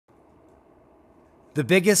The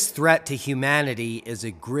biggest threat to humanity is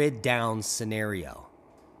a grid down scenario.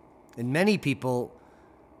 And many people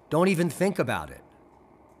don't even think about it,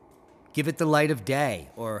 give it the light of day,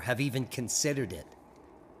 or have even considered it.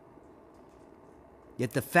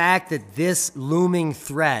 Yet the fact that this looming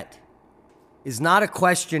threat is not a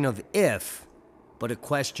question of if, but a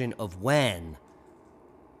question of when,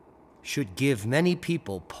 should give many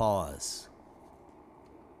people pause.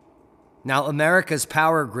 Now, America's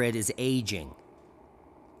power grid is aging,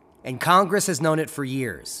 and Congress has known it for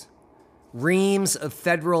years. Reams of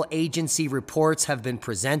federal agency reports have been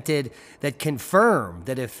presented that confirm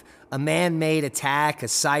that if a man-made attack, a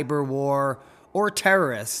cyber war, or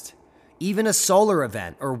terrorist, even a solar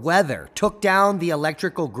event or weather took down the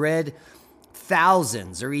electrical grid,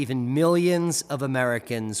 thousands or even millions of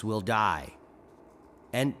Americans will die.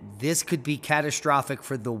 And this could be catastrophic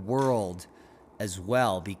for the world as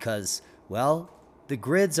well because, well, the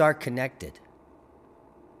grids are connected.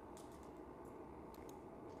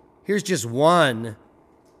 Here's just one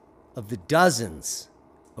of the dozens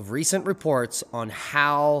of recent reports on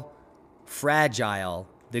how fragile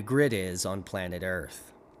the grid is on planet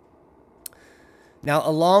Earth. Now,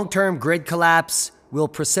 a long-term grid collapse will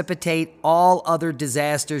precipitate all other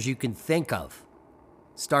disasters you can think of.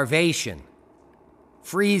 Starvation,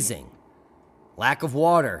 freezing, lack of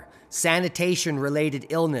water, sanitation-related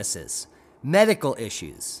illnesses, medical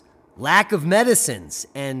issues, lack of medicines,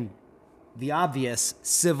 and the obvious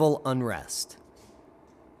civil unrest.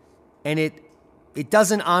 And it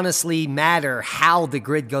doesn't honestly matter how the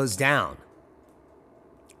grid goes down.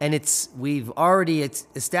 And we've already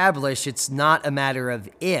established it's not a matter of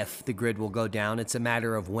if the grid will go down, it's a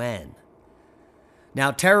matter of when. Now,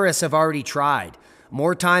 terrorists have already tried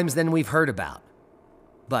more times than we've heard about.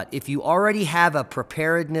 But if you already have a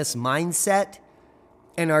preparedness mindset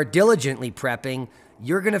and are diligently prepping,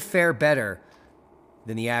 you're going to fare better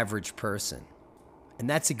than the average person. And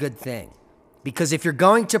that's a good thing. Because if you're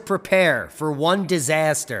going to prepare for one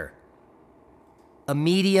disaster, a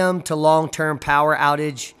medium to long-term power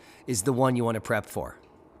outage is the one you want to prep for.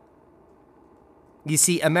 You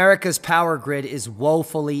see, America's power grid is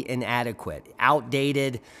woefully inadequate,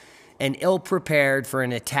 outdated, and ill-prepared for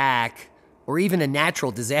an attack or even a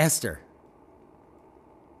natural disaster.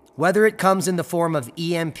 Whether it comes in the form of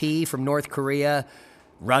EMP from North Korea,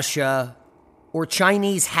 Russia, or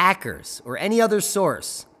Chinese hackers, or any other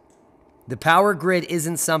source, the power grid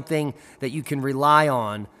isn't something that you can rely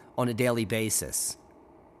on a daily basis.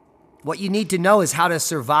 What you need to know is how to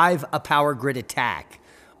survive a power grid attack,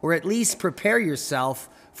 or at least prepare yourself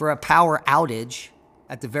for a power outage,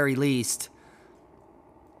 at the very least.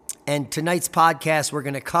 And tonight's podcast, we're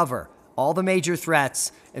going to cover all the major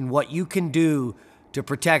threats and what you can do to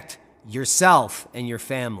protect yourself and your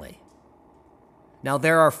family. Now,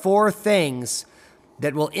 there are 4 things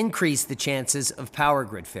that will increase the chances of power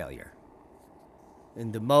grid failure.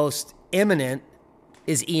 And the most imminent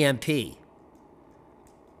is EMP.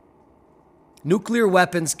 Nuclear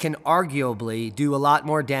weapons can arguably do a lot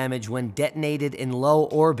more damage when detonated in low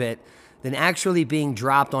orbit than actually being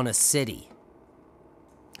dropped on a city.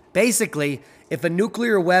 Basically, if a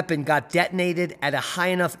nuclear weapon got detonated at a high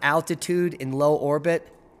enough altitude in low orbit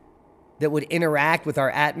that would interact with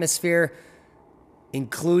our atmosphere,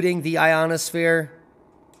 including the ionosphere,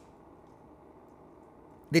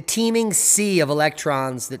 the teeming sea of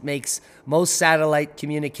electrons that makes most satellite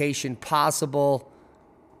communication possible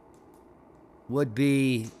would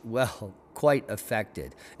be, well, quite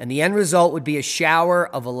affected. And the end result would be a shower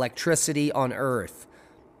of electricity on Earth,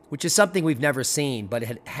 which is something we've never seen, but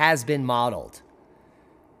it has been modeled.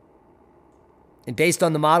 And based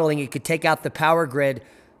on the modeling, it could take out the power grid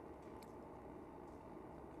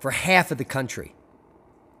for half of the country.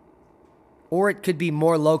 Or it could be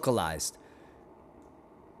more localized.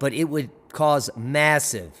 But it would cause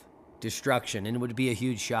massive destruction, and it would be a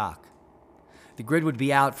huge shock. The grid would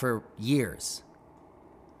be out for years.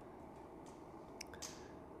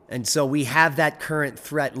 And so we have that current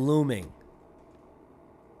threat looming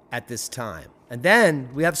at this time. And then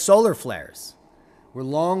we have solar flares. We're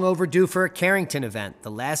long overdue for a Carrington event. The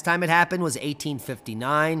last time it happened was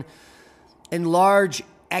 1859. And large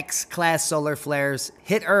X-class solar flares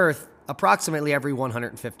hit Earth approximately every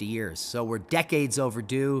 150 years. So we're decades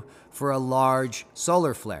overdue for a large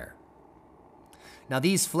solar flare. Now,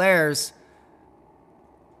 these flares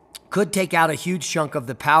could take out a huge chunk of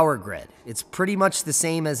the power grid. It's pretty much the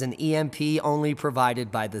same as an EMP, only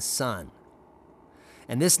provided by the sun.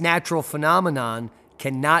 And this natural phenomenon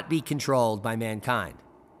cannot be controlled by mankind.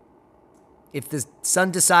 If the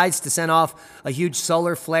sun decides to send off a huge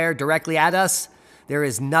solar flare directly at us, there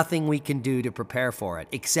is nothing we can do to prepare for it,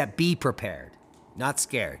 except be prepared. not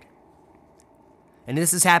scared. And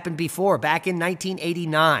this has happened before. Back in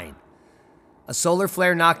 1989, a solar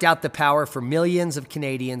flare knocked out the power for millions of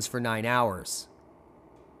Canadians for 9 hours.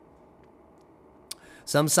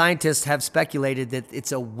 Some scientists have speculated that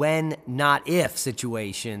it's a when, not if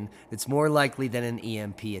situation that's more likely than an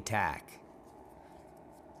EMP attack.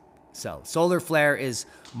 So, solar flare is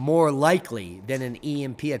more likely than an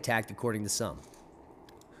EMP attack, according to some.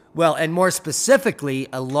 Well, and more specifically,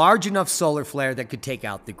 a large enough solar flare that could take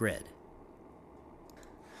out the grid.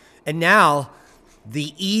 And now,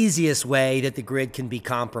 the easiest way that the grid can be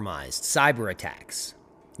compromised, cyber attacks.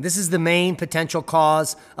 This is the main potential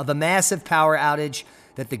cause of a massive power outage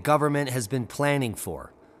that the government has been planning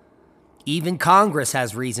for. Even Congress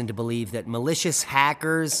has reason to believe that malicious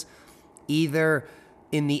hackers, either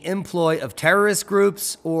in the employ of terrorist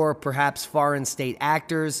groups or perhaps foreign state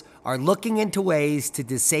actors, are looking into ways to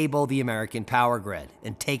disable the American power grid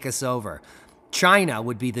and take us over. China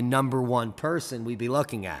would be the number one person we'd be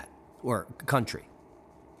looking at, or country.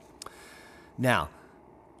 Now,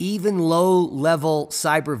 even low-level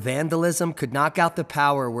cyber vandalism could knock out the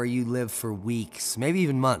power where you live for weeks, maybe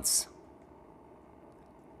even months.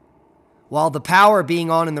 While the power being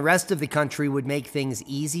on in the rest of the country would make things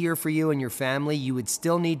easier for you and your family, you would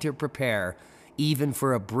still need to prepare even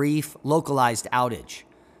for a brief, localized outage.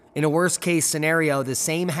 In a worst-case scenario, the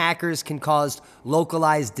same hackers can cause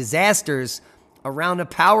localized disasters around a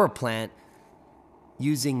power plant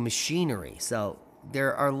using machinery. So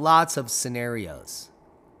there are lots of scenarios.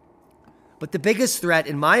 But the biggest threat,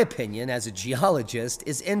 in my opinion, as a geologist,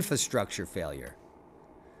 is infrastructure failure.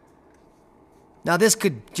 Now, this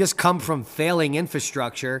could just come from failing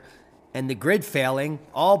infrastructure and the grid failing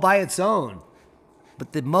all by its own.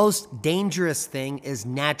 But the most dangerous thing is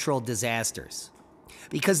natural disasters,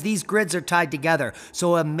 because these grids are tied together.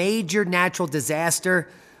 So a major natural disaster,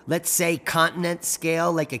 let's say continent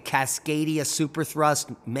scale, like a Cascadia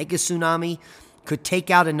superthrust mega tsunami, could take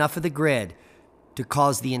out enough of the grid to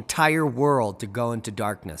cause the entire world to go into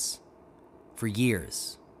darkness for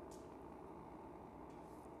years.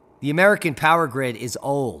 The American power grid is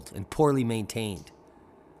old and poorly maintained,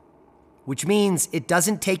 which means it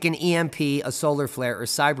doesn't take an EMP, a solar flare, or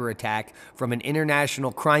cyber attack from an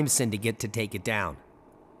international crime syndicate to take it down.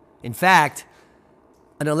 In fact,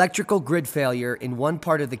 an electrical grid failure in one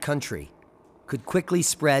part of the country could quickly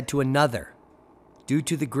spread to another due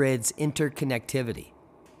to the grid's interconnectivity.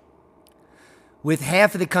 With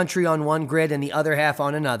half of the country on one grid and the other half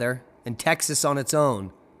on another, and Texas on its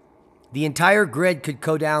own, the entire grid could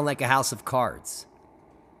go down like a house of cards.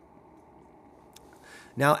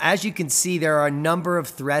 Now, as you can see, there are a number of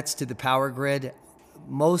threats to the power grid.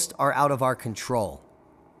 Most are out of our control.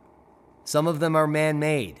 Some of them are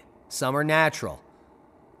man-made, some are natural,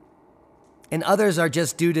 and others are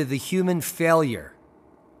just due to the human failure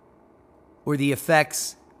or the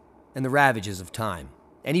effects and the ravages of time.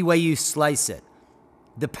 Any way you slice it,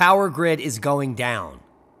 the power grid is going down.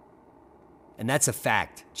 And that's a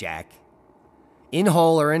fact, Jack. In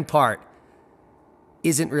whole or in part,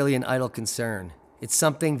 isn't really an idle concern. It's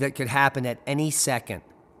something that could happen at any second.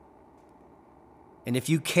 And if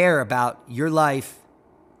you care about your life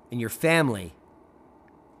and your family,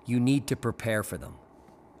 you need to prepare for them.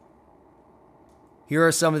 Here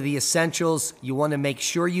are some of the essentials you want to make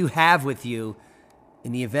sure you have with you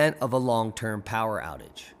in the event of a long-term power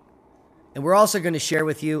outage. And we're also going to share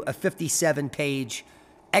with you a 57-page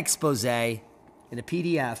expose in a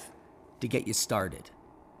PDF to get you started.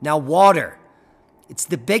 Now, water. It's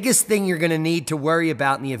the biggest thing you're going to need to worry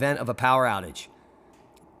about in the event of a power outage.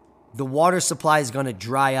 The water supply is going to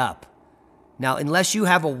dry up. Now, unless you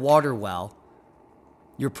have a water well,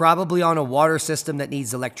 you're probably on a water system that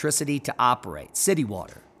needs electricity to operate, city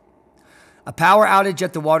water. A power outage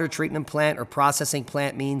at the water treatment plant or processing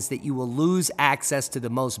plant means that you will lose access to the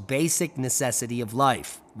most basic necessity of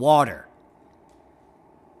life, water.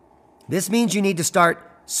 This means you need to start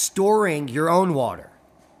storing your own water,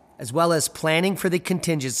 as well as planning for the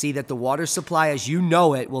contingency that the water supply as you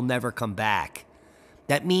know it will never come back.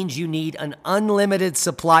 That means you need an unlimited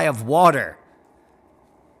supply of water.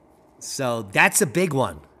 So that's a big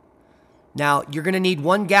one. Now, you're going to need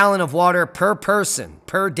 1 gallon of water per person,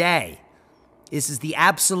 per day. This is the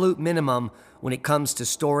absolute minimum when it comes to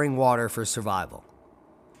storing water for survival.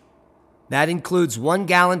 That includes 1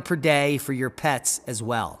 gallon per day for your pets as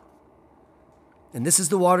well. And this is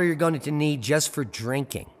the water you're going to need just for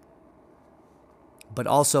drinking, but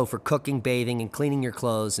also for cooking, bathing, and cleaning your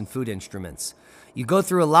clothes and food instruments. You go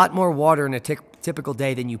through a lot more water in a typical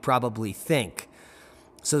day than you probably think.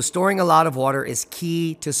 So storing a lot of water is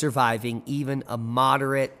key to surviving even a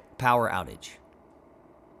moderate power outage.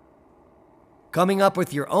 Coming up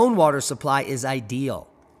with your own water supply is ideal,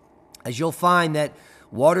 as you'll find that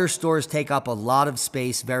water stores take up a lot of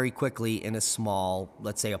space very quickly in a small,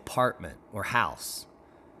 let's say, apartment or house.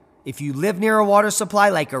 If you live near a water supply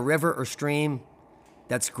like a river or stream,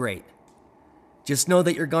 that's great. Just know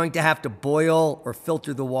that you're going to have to boil or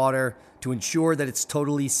filter the water to ensure that it's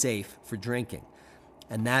totally safe for drinking.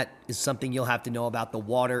 And that is something you'll have to know about the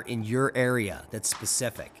water in your area that's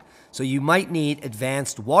specific. So you might need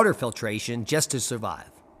advanced water filtration just to survive.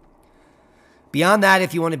 Beyond that,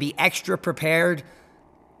 if you want to be extra prepared,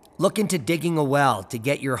 look into digging a well to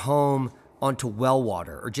get your home onto well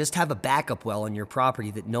water, or just have a backup well on your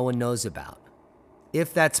property that no one knows about.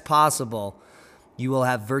 If that's possible, you will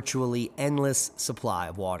have virtually endless supply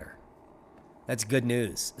of water. That's good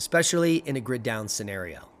news, especially in a grid down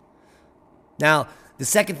scenario. Now, the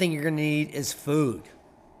second thing you're going to need is food.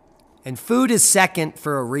 And food is second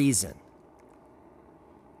for a reason.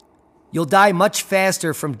 You'll die much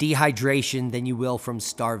faster from dehydration than you will from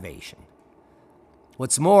starvation.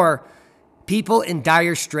 What's more, people in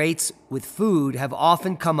dire straits with food have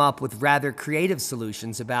often come up with rather creative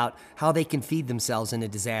solutions about how they can feed themselves in a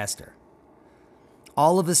disaster.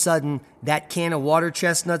 All of a sudden, that can of water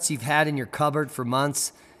chestnuts you've had in your cupboard for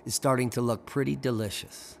months is starting to look pretty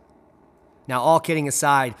delicious. Now, all kidding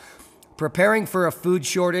aside, preparing for a food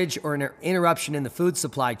shortage or an interruption in the food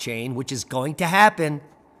supply chain, which is going to happen,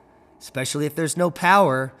 especially if there's no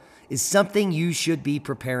power, is something you should be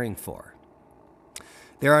preparing for.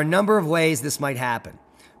 There are a number of ways this might happen,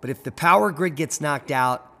 but if the power grid gets knocked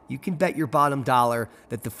out, you can bet your bottom dollar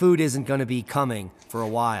that the food isn't going to be coming for a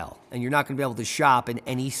while, and you're not going to be able to shop in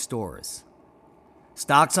any stores.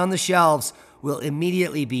 Stocks on the shelves will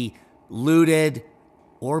immediately be looted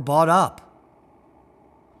or bought up.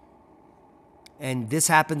 And this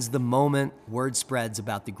happens the moment word spreads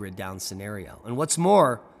about the grid down scenario. And what's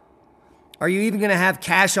more, are you even going to have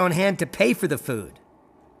cash on hand to pay for the food?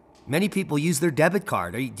 Many people use their debit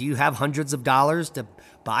card. Do you have hundreds of dollars to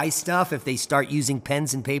buy stuff if they start using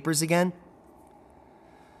pens and papers again?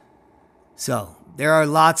 So, there are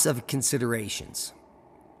lots of considerations.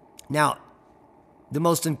 Now, the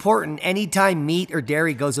most important, anytime meat or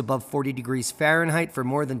dairy goes above 40 degrees Fahrenheit for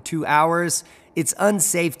more than 2 hours, it's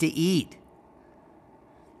unsafe to eat.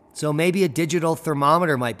 So maybe a digital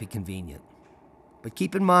thermometer might be convenient. But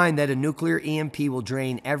keep in mind that a nuclear EMP will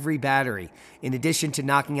drain every battery, in addition to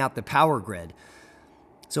knocking out the power grid.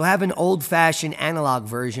 So have an old-fashioned analog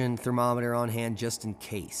version thermometer on hand just in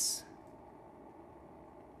case.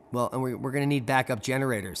 Well, and we're going to need backup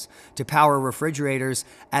generators to power refrigerators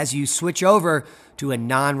as you switch over to a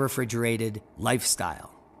non-refrigerated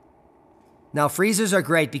lifestyle. Now, freezers are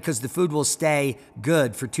great because the food will stay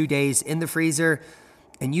good for 2 days in the freezer,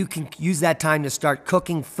 and you can use that time to start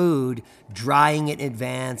cooking food, drying it in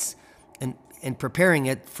advance, and preparing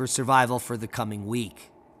it for survival for the coming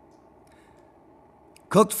week.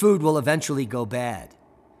 Cooked food will eventually go bad,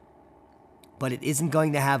 but it isn't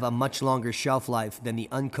going to have a much longer shelf life than the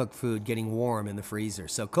uncooked food getting warm in the freezer.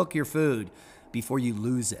 So cook your food before you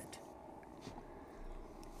lose it.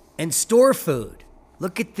 And store food.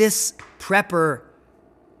 Look at this prepper,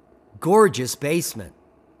 gorgeous basement.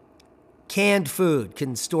 Canned food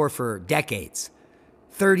can store for decades.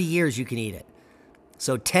 30 years you can eat it.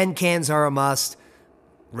 So 10 cans are a must.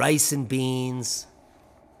 Rice and beans.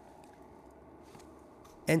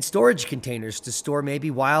 And storage containers to store maybe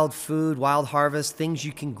wild food, wild harvest, things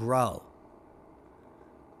you can grow.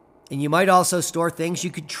 And you might also store things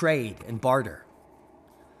you could trade and barter.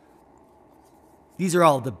 These are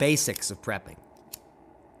all the basics of prepping.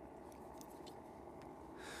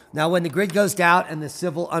 Now, when the grid goes down and the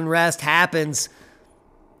civil unrest happens,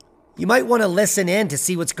 you might want to listen in to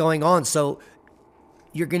see what's going on. So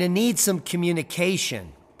you're going to need some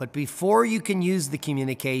communication. But before you can use the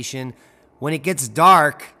communication, when it gets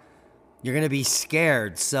dark, you're going to be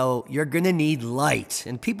scared. So you're going to need light.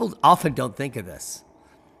 And people often don't think of this.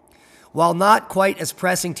 While not quite as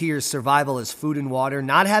pressing to your survival as food and water,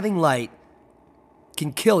 not having light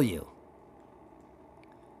can kill you.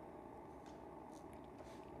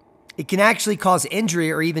 It can actually cause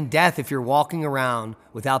injury or even death if you're walking around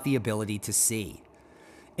without the ability to see.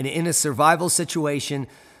 And in a survival situation,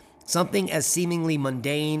 something as seemingly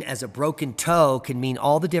mundane as a broken toe can mean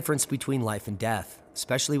all the difference between life and death,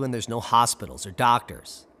 especially when there's no hospitals or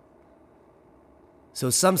doctors. So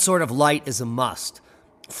some sort of light is a must.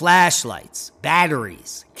 Flashlights,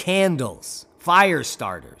 batteries, candles, fire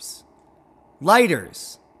starters,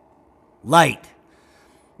 lighters, light.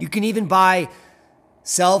 You can even buy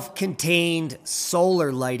self-contained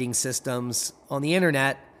solar lighting systems on the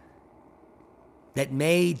internet that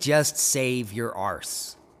may just save your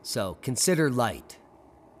arse. So consider light.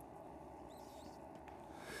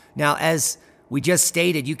 Now, as we just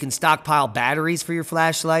stated, you can stockpile batteries for your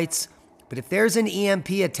flashlights, but if there's an EMP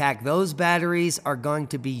attack, those batteries are going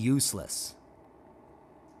to be useless.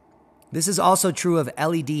 This is also true of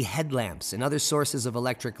LED headlamps and other sources of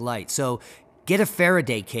electric light. So get a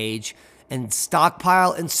Faraday cage and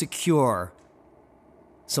stockpile and secure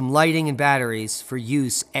some lighting and batteries for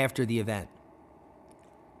use after the event.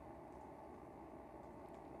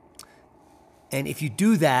 And if you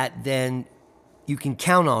do that, then you can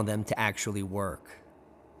count on them to actually work.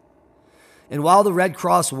 And while the Red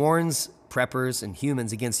Cross warns preppers and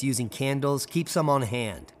humans against using candles, keep some on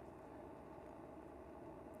hand.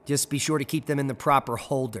 Just be sure to keep them in the proper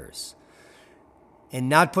holders. And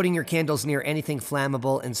not putting your candles near anything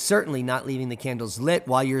flammable, and certainly not leaving the candles lit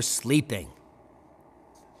while you're sleeping.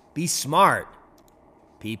 Be smart,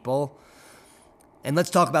 people. And let's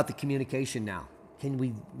talk about the communication now. Can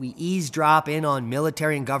we eavesdrop in on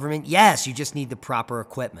military and government? Yes, you just need the proper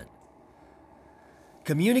equipment.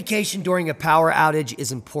 Communication during a power outage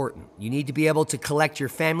is important. You need to be able to collect your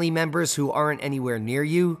family members who aren't anywhere near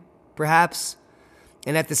you, perhaps.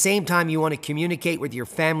 And at the same time, you want to communicate with your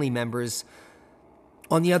family members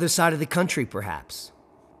on the other side of the country, perhaps,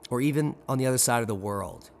 or even on the other side of the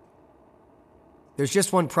world. There's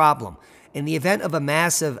just one problem. In the event of a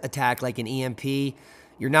massive attack like an EMP,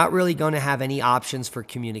 you're not really going to have any options for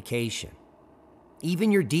communication.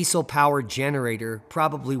 Even your diesel-powered generator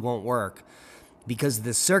probably won't work because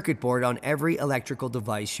the circuit board on every electrical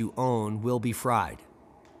device you own will be fried.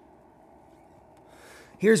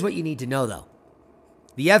 Here's what you need to know, though.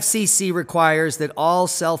 The FCC requires that all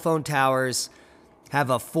cell phone towers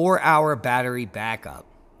have a 4-hour battery backup.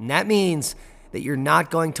 And that means that you're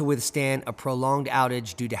not going to withstand a prolonged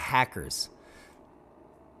outage due to hackers.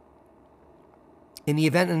 In the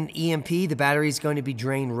event of an EMP, the battery is going to be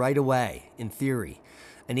drained right away, in theory.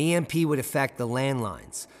 An EMP would affect the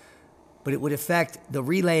landlines, but it would affect the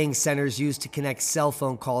relaying centers used to connect cell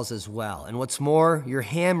phone calls as well. And what's more, your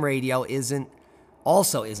ham radio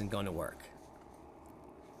also isn't going to work.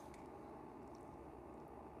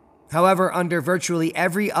 However, under virtually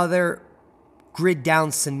every other grid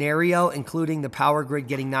down scenario, including the power grid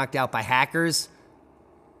getting knocked out by hackers,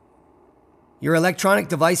 your electronic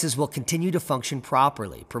devices will continue to function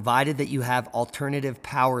properly, provided that you have alternative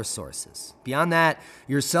power sources. Beyond that,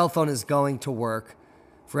 your cell phone is going to work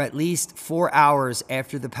for at least 4 hours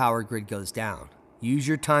after the power grid goes down. Use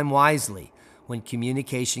your time wisely when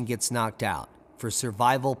communication gets knocked out, for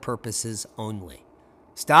survival purposes only.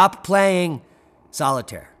 Stop playing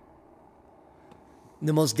solitaire.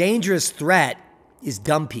 The most dangerous threat is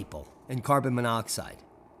dumb people and carbon monoxide.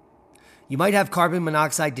 You might have carbon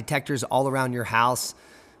monoxide detectors all around your house,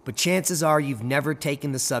 but chances are you've never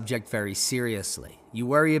taken the subject very seriously. You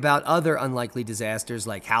worry about other unlikely disasters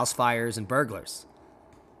like house fires and burglars.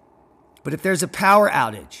 But if there's a power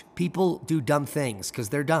outage, people do dumb things because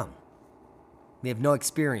they're dumb. They have no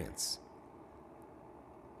experience.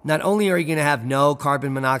 Not only are you going to have no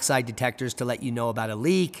carbon monoxide detectors to let you know about a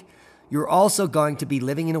leak, you're also going to be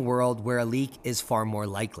living in a world where a leak is far more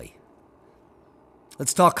likely.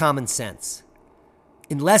 Let's talk common sense.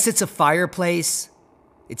 Unless it's a fireplace,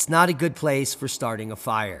 it's not a good place for starting a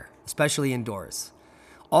fire, especially indoors.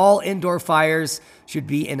 All indoor fires should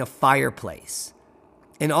be in a fireplace,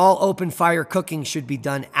 and all open fire cooking should be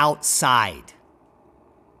done outside.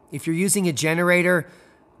 If you're using a generator,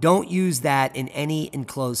 don't use that in any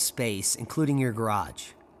enclosed space, including your garage,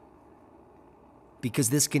 because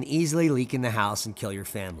this can easily leak in the house and kill your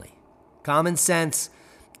family. Common sense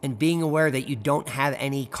and being aware that you don't have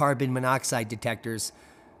any carbon monoxide detectors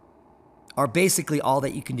are basically all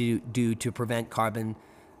that you can do to prevent carbon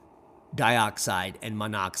dioxide and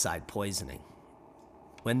monoxide poisoning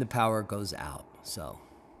when the power goes out. So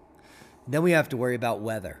then we have to worry about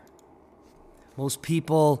weather. Most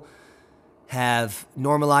people have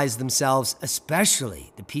normalized themselves,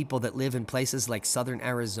 especially the people that live in places like southern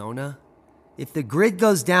Arizona. If the grid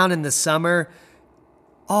goes down in the summer,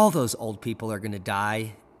 all those old people are going to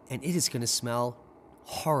die, and it is going to smell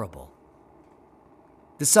horrible.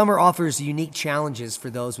 The summer offers unique challenges for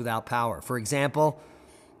those without power. For example,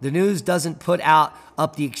 the news doesn't put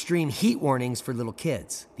up the extreme heat warnings for little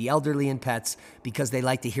kids, the elderly, and pets because they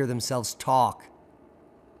like to hear themselves talk.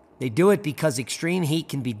 They do it because extreme heat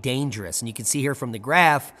can be dangerous. And you can see here from the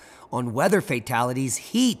graph on weather fatalities,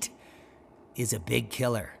 heat is a big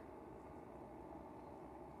killer.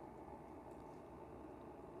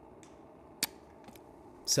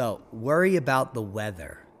 So worry about the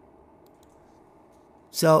weather.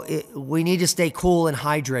 So we need to stay cool and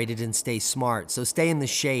hydrated and stay smart. So stay in the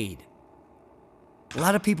shade. A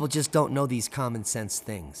lot of people just don't know these common sense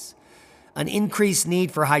things. An increased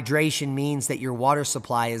need for hydration means that your water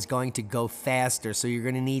supply is going to go faster, so you're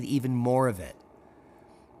going to need even more of it.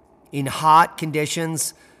 In hot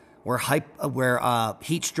conditions where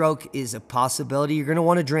heat stroke is a possibility, you're going to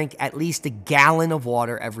want to drink at least a gallon of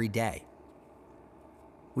water every day,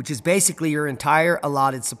 which is basically your entire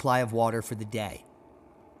allotted supply of water for the day.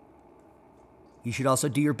 You should also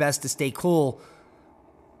do your best to stay cool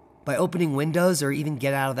by opening windows, or even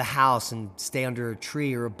get out of the house and stay under a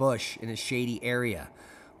tree or a bush in a shady area.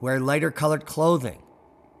 Wear lighter colored clothing.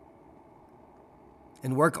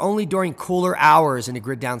 And work only during cooler hours in a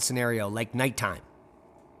grid down scenario, like nighttime.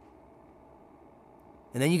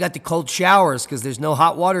 And then you got the cold showers because there's no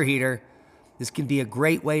hot water heater. This can be a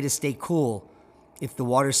great way to stay cool if the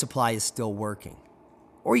water supply is still working.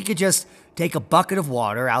 Or you could just take a bucket of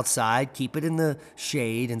water outside, keep it in the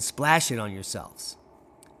shade, and splash it on yourselves.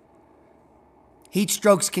 Heat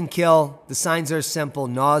strokes can kill. The signs are simple: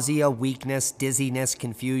 nausea, weakness, dizziness,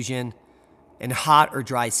 confusion, and hot or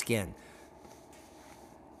dry skin.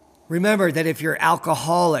 Remember that if you're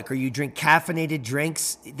alcoholic or you drink caffeinated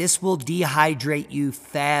drinks, this will dehydrate you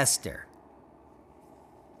faster.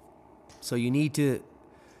 So you need to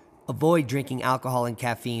avoid drinking alcohol and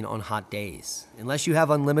caffeine on hot days, unless you have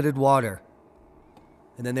unlimited water.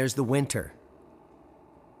 And then there's the winter.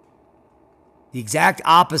 The exact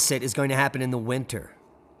opposite is going to happen in the winter.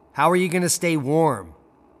 How are you going to stay warm?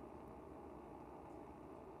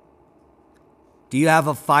 Do you have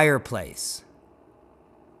a fireplace?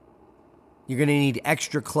 You're going to need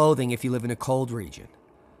extra clothing if you live in a cold region.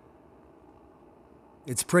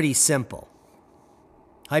 It's pretty simple.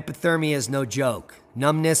 Hypothermia is no joke.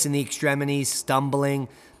 Numbness in the extremities, stumbling,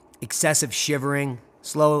 excessive shivering,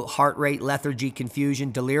 slow heart rate, lethargy,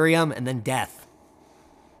 confusion, delirium, and then death.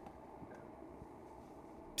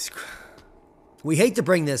 We hate to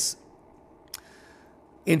bring this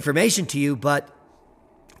information to you, but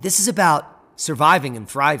this is about surviving and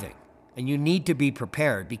thriving. And you need to be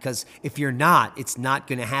prepared, because if you're not, it's not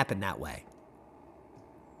going to happen that way.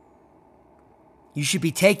 You should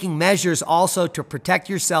be taking measures also to protect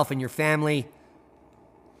yourself and your family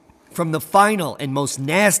from the final and most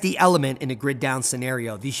nasty element in a grid down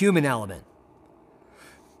scenario, the human element.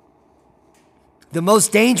 The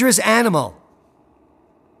most dangerous animal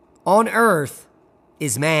on earth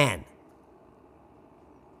is man.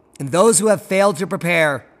 And those who have failed to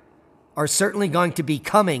prepare are certainly going to be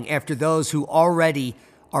coming after those who already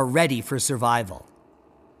are ready for survival.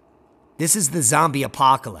 This is the zombie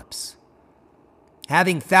apocalypse.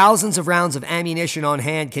 Having thousands of rounds of ammunition on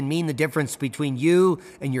hand can mean the difference between you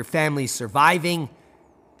and your family surviving,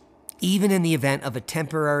 even in the event of a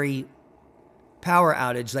temporary power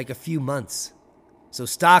outage like a few months. So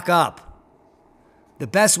stock up. The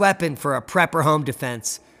best weapon for a prepper home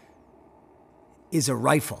defense is a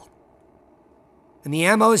rifle. And the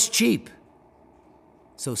ammo is cheap.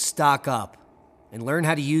 So stock up and learn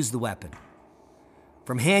how to use the weapon.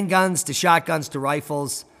 From handguns to shotguns to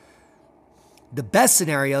rifles, the best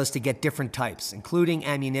scenario is to get different types, including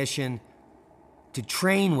ammunition, to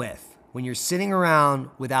train with when you're sitting around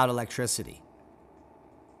without electricity.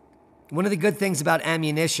 One of the good things about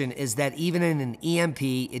ammunition is that even in an EMP,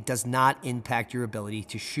 it does not impact your ability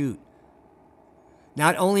to shoot.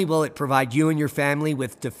 Not only will it provide you and your family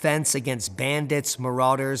with defense against bandits,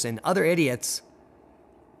 marauders, and other idiots,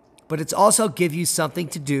 but it's also give you something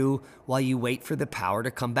to do while you wait for the power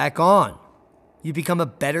to come back on. You become a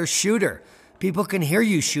better shooter. People can hear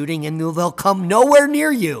you shooting and they'll come nowhere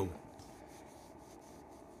near you.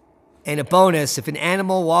 And a bonus, if an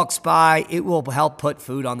animal walks by, it will help put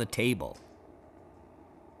food on the table.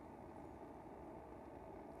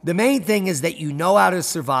 The main thing is that you know how to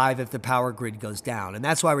survive if the power grid goes down, and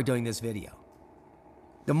that's why we're doing this video.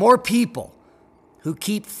 The more people who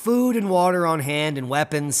keep food and water on hand and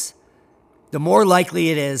weapons, the more likely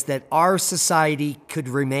it is that our society could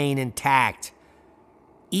remain intact,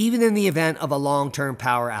 even in the event of a long-term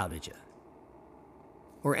power outage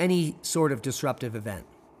or any sort of disruptive event.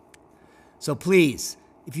 So please,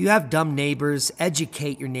 if you have dumb neighbors,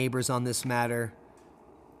 educate your neighbors on this matter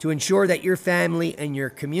to ensure that your family and your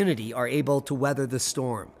community are able to weather the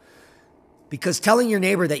storm. Because telling your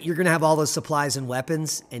neighbor that you're going to have all those supplies and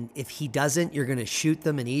weapons, and if he doesn't, you're going to shoot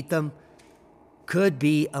them and eat them, could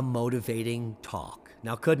be a motivating talk.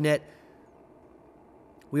 Now, couldn't it?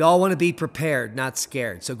 We all want to be prepared, not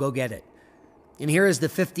scared, so go get it. And here is the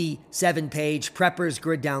 57-page Prepper's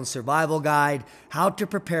Grid Down Survival Guide, how to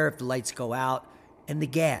prepare if the lights go out, and the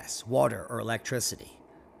gas, water, or electricity.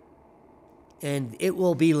 And it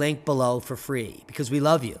will be linked below for free because we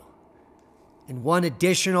love you. And one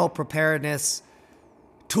additional preparedness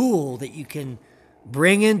tool that you can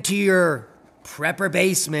bring into your prepper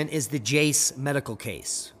basement is the Jase medical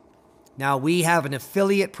case. Now, we have an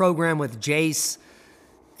affiliate program with Jase,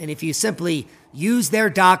 and if you simply use their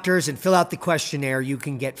doctors and fill out the questionnaire, you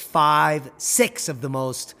can get 6 of the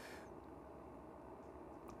most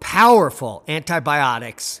powerful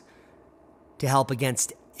antibiotics to help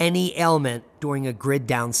against any ailment during a grid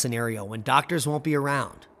down scenario when doctors won't be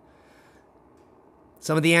around.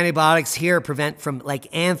 Some of the antibiotics here prevent from like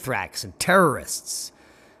anthrax and terrorists,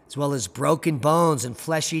 as well as broken bones and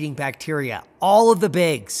flesh-eating bacteria. All of the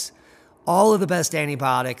bigs, all of the best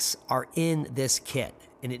antibiotics are in this kit,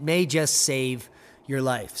 and it may just save your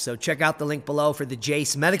life. So check out the link below for the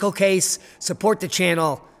Jase medical case. Support the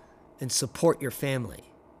channel and support your family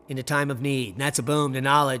in a time of need. And that's a boom to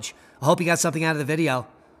knowledge. I hope you got something out of the video.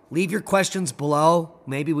 Leave your questions below.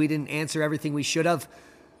 Maybe we didn't answer everything we should have.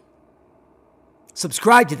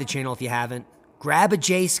 Subscribe to the channel if you haven't. Grab a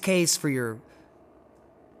Jase case for your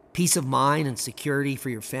peace of mind and security for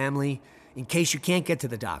your family in case you can't get to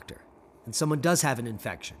the doctor and someone does have an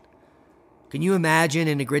infection. Can you imagine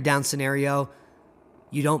in a grid down scenario,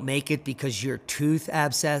 you don't make it because your tooth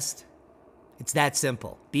abscessed? It's that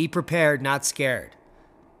simple. Be prepared, not scared.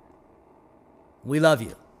 We love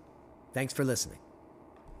you. Thanks for listening.